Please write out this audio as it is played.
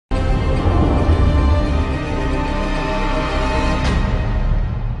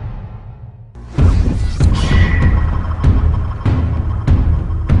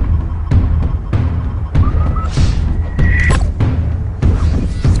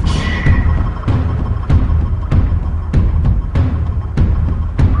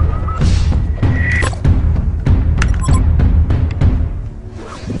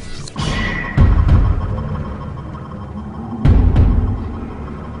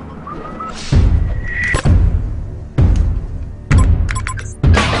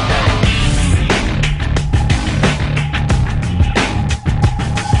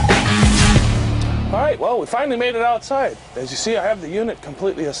finally made it outside. As you see, I have the unit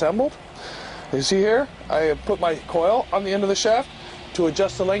completely assembled. As you see here, I have put my coil on the end of the shaft. To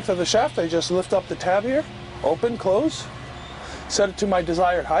adjust the length of the shaft, I just lift up the tab here, open, close, set it to my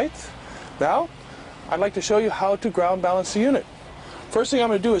desired height. Now, I'd like to show you how to ground balance the unit. First thing I'm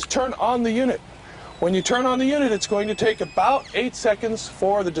going to do is turn on the unit. When you turn on the unit, it's going to take about 8 seconds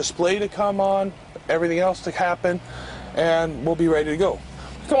for the display to come on, everything else to happen, and we'll be ready to go.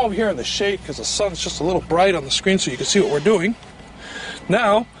 Come over here in the shade because the sun's just a little bright on the screen so you can see what we're doing.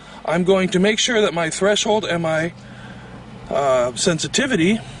 Now, I'm going to make sure that my threshold and my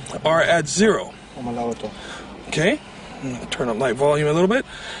sensitivity are at 0. Okay, I'm going to turn up light volume a little bit.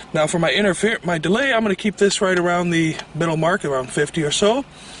 Now for my delay, I'm going to keep this right around the middle mark, around 50 or so.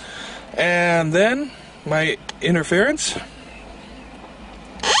 And then my interference,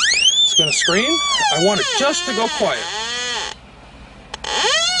 it's going to scream. I want it just to go quiet.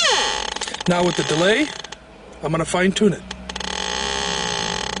 Now with the delay, I'm going to fine tune it.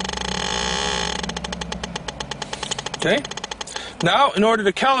 Okay. Now, in order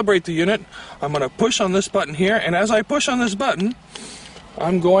to calibrate the unit, I'm going to push on this button here, and as I push on this button,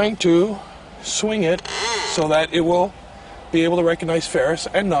 I'm going to swing it so that it will be able to recognize ferrous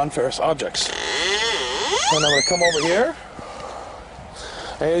and non-ferrous objects. And I'm going to come over here,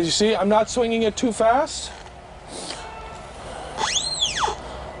 and as you see, I'm not swinging it too fast.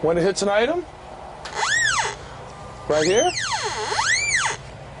 When it hits an item, right here,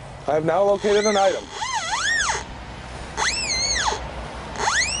 I have now located an item.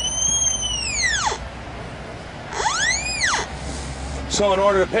 So in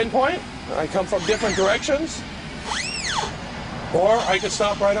order to pinpoint, I come from different directions, or I could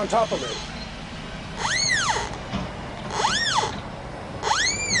stop right on top of it.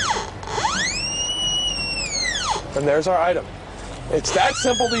 And there's our item. It's that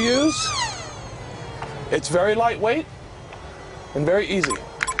simple to use. It's very lightweight and very easy.